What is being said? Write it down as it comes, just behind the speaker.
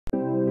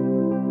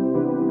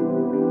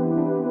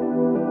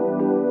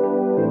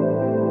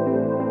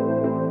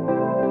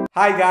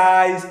Hi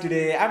guys,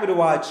 today I'm going to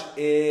watch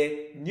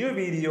a new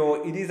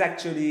video. It is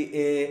actually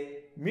a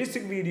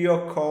music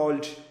video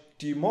called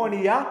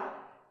Timonia,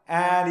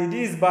 and it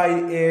is by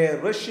a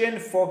Russian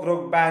folk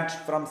rock band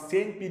from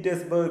Saint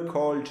Petersburg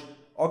called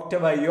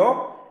Otava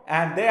Yo,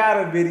 and they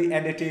are a very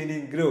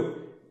entertaining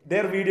group.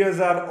 Their videos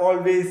are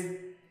always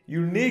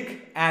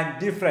unique and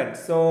different,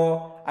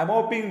 so I'm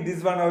hoping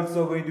this one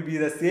also going to be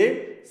the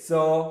same.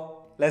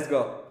 So let's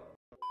go.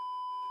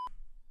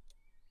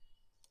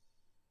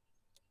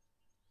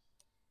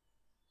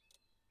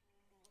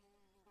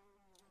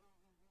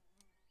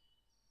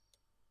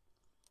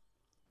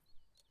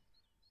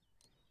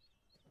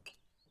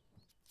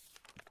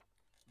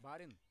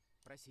 Барин,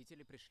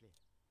 просители пришли.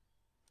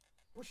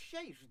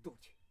 Пущай ждут.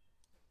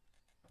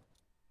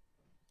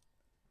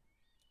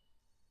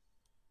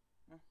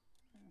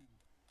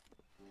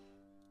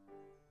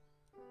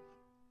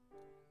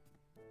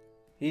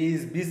 He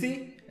is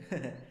busy.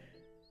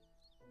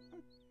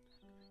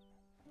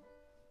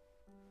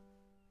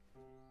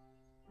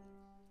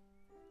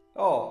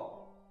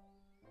 Oh,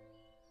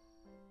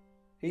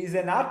 he is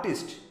an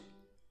artist,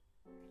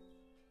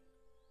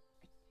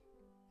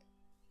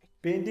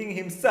 painting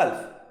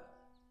himself.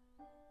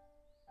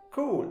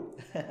 Cool.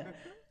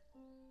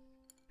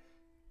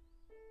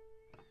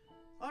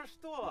 А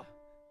что,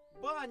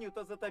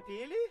 баню-то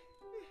затопили?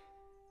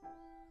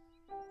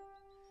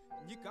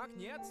 Никак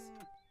нет.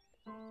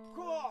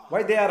 Как?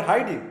 Why they are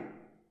hiding?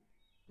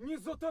 Не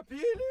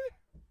затопили?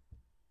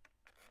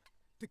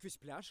 Так ведь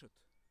пляшет.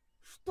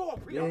 Что,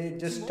 They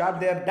блядь? just start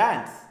their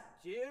dance.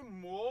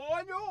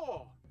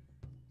 Тимоню!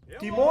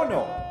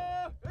 Timono.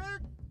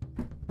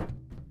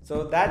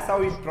 So that's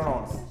how it's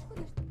pronounced.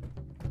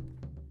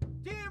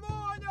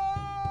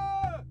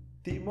 Тимоня!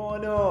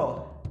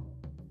 Timono.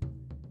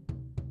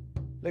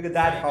 Look at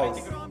that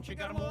house. Громче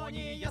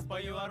гармонии, я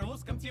спою о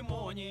русском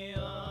Тимоне.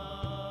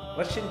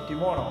 Russian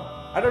kimono.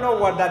 I don't know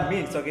what that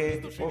means, okay?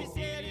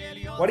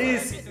 What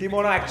is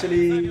kimono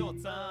actually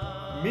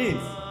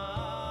means?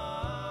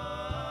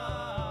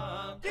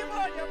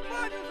 Тимоня,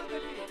 баню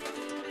затопили!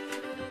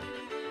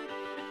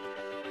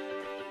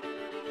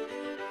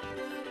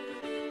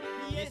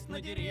 Есть на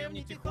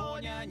деревне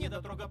Тихоня,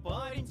 недотрога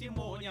парень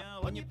Тимоня.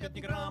 Он не пьет ни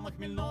грамма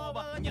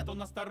хмельного, нет у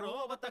нас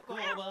второго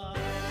такого.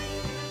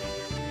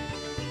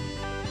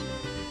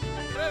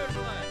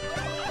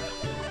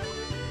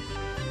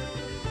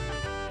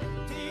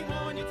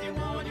 Тимоня,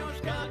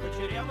 Тимонюшка,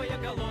 кучерявая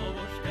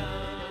головушка.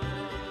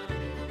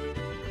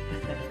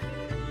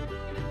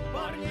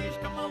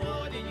 Парнишка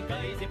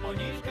молоденька и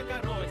зипунишка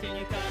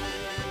коротенька.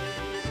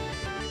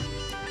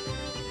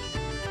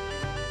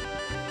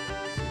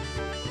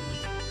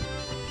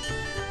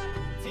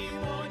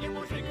 Тимоня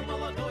мужик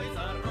молодой,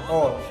 здоровый.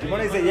 Oh,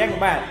 Timono is a young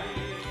man.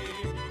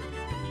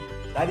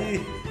 That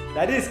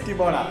is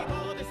Timona.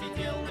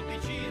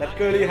 That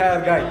curly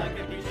hair guy.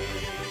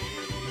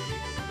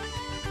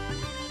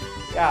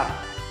 Yeah.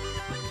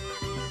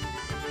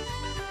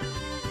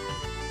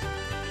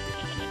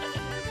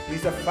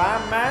 He's a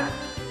farm man.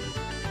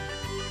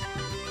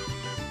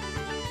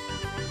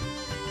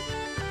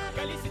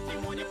 Колесит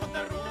Тимоня по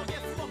дороге,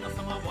 словно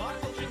самовар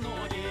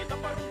толщиной.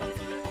 Топором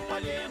танцует по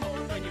полену,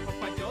 но не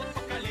попадет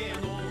по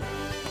колену.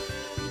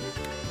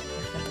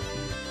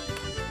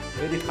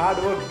 Very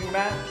hard-working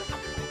man.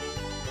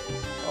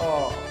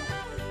 Oh.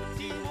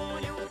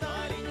 Тимоня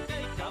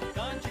удаленькой,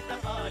 капканчик-то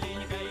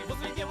аленькой.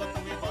 Возле девок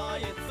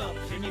убивается,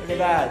 в женихе Look at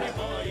that.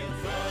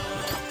 убивается.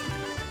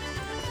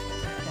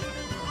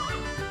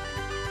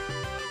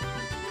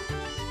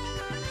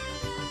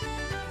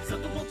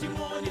 Задумал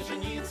Тимоня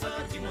жениться,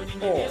 Тимоня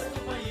невесту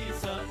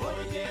боится.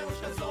 Ой,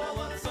 девушка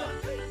золотца,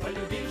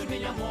 полюбишь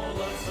меня,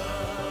 молодца.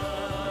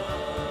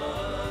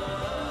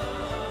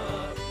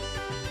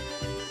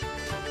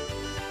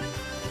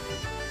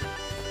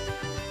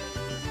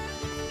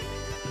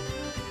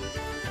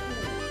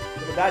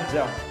 Look at that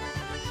jump.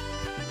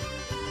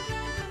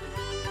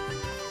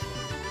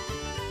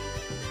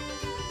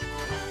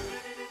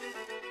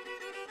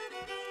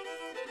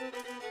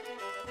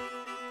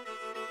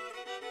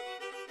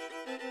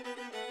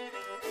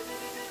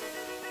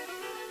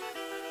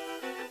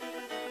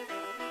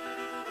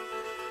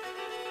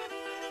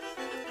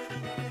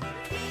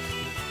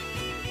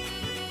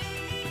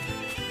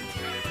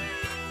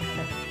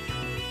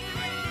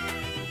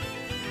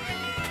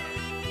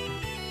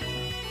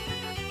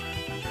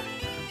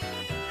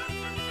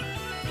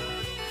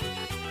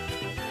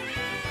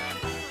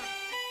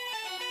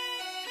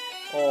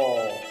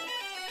 Oh.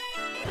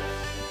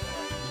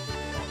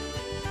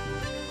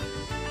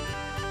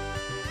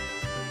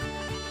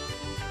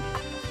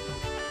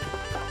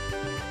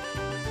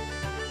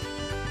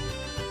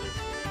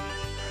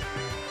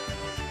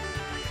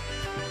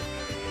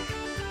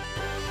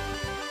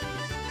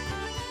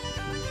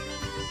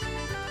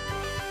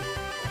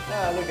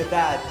 Ah, look at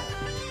that.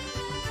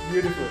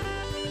 Beautiful.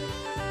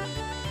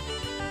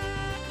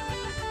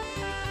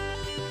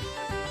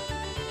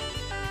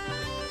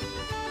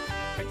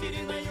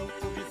 Катерина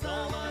юбку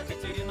вязала,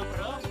 Катерина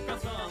правду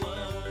сказала.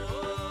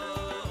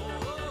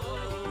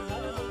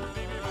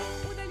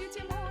 Удали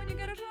Тимоня,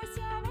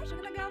 горжуся, ваш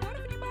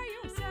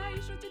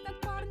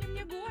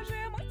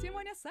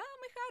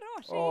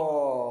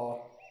Oh.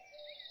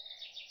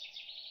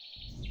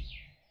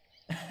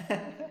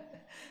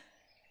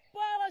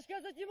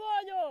 Палочка за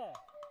Тимоню!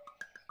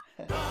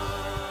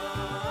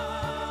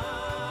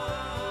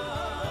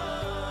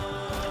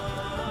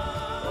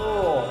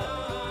 Oh,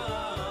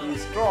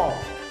 he's strong.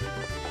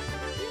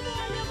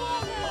 Тимоня,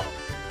 Бога!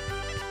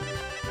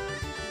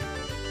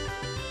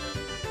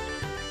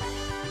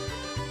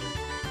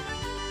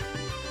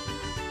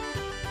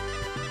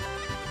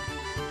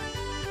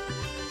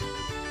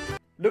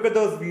 Look at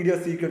those video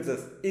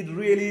sequences. It's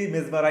really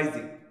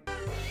mesmerizing.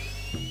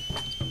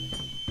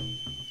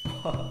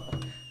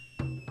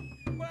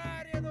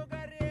 Барин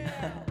угорел!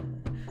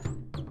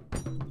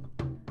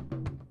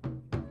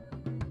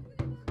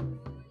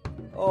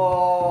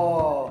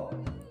 Oh.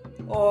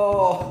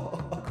 Oh.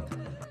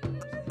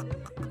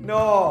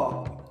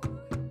 No.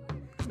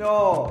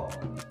 No.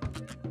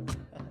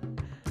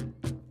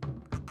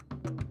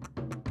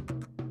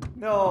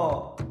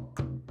 No.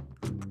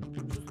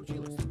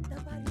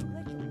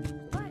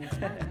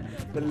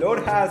 The Lord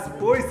has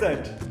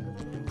poisoned.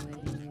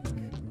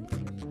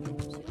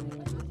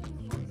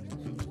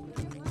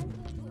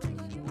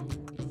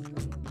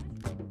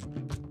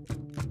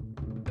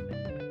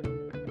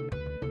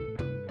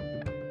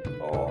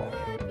 Oh.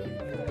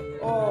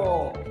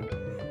 Oh.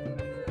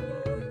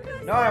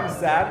 Now I'm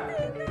sad.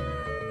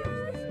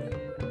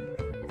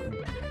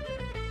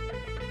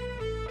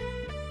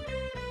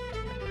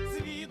 С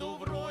виду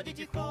вроде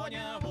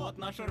тихоня, вот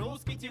наш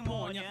русский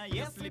Тимоня.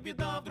 Если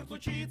беда вдруг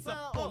случится,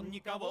 он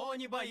никого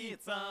не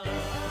боится.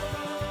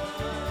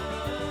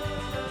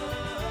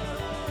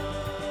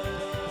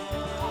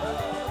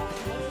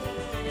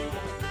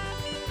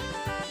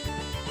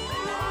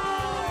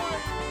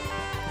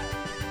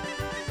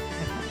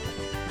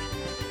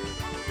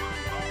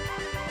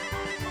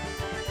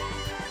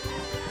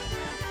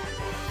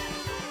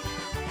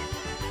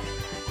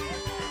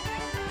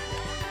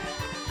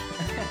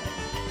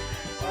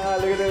 Ah,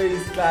 look at the way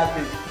he's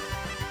clapping.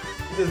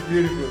 It is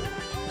beautiful.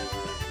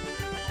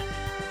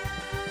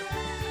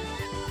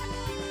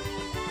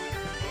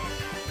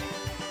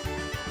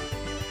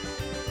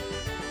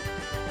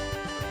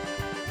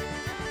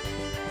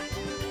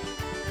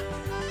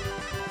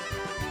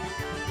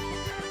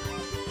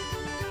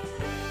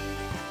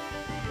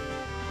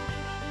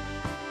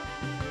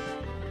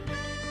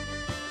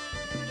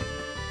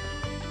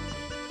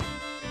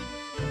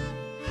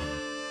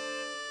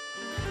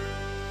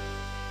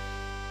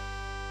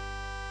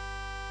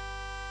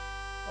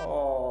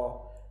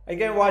 Oh, I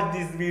can watch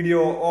this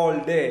video all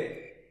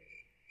day.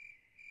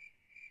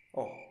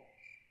 Oh.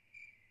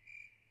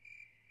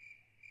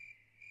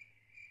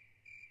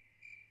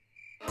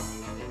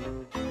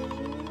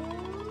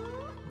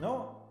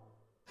 No.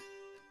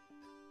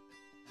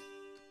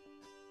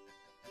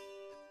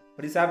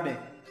 What is happening?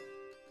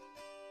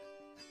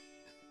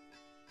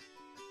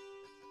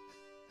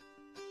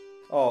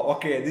 Oh,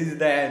 okay, this is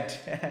the end.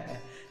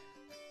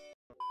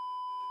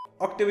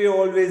 Otava Yo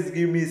always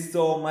give me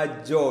so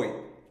much joy.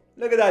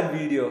 Look at that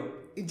video.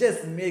 It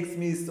just makes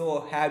me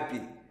so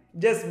happy.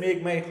 Just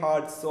make my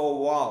heart so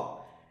warm.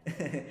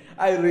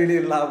 I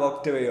really love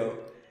Otava Yo.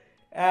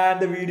 And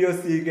the video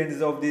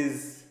sequence of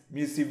this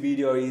music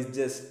video is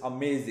just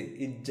amazing.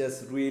 It's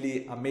just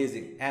really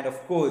amazing. And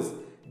of course,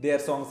 their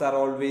songs are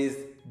always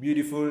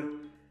beautiful.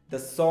 The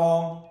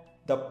song,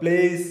 the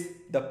place,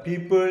 the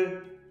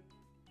people.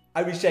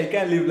 I wish I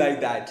can live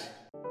like that.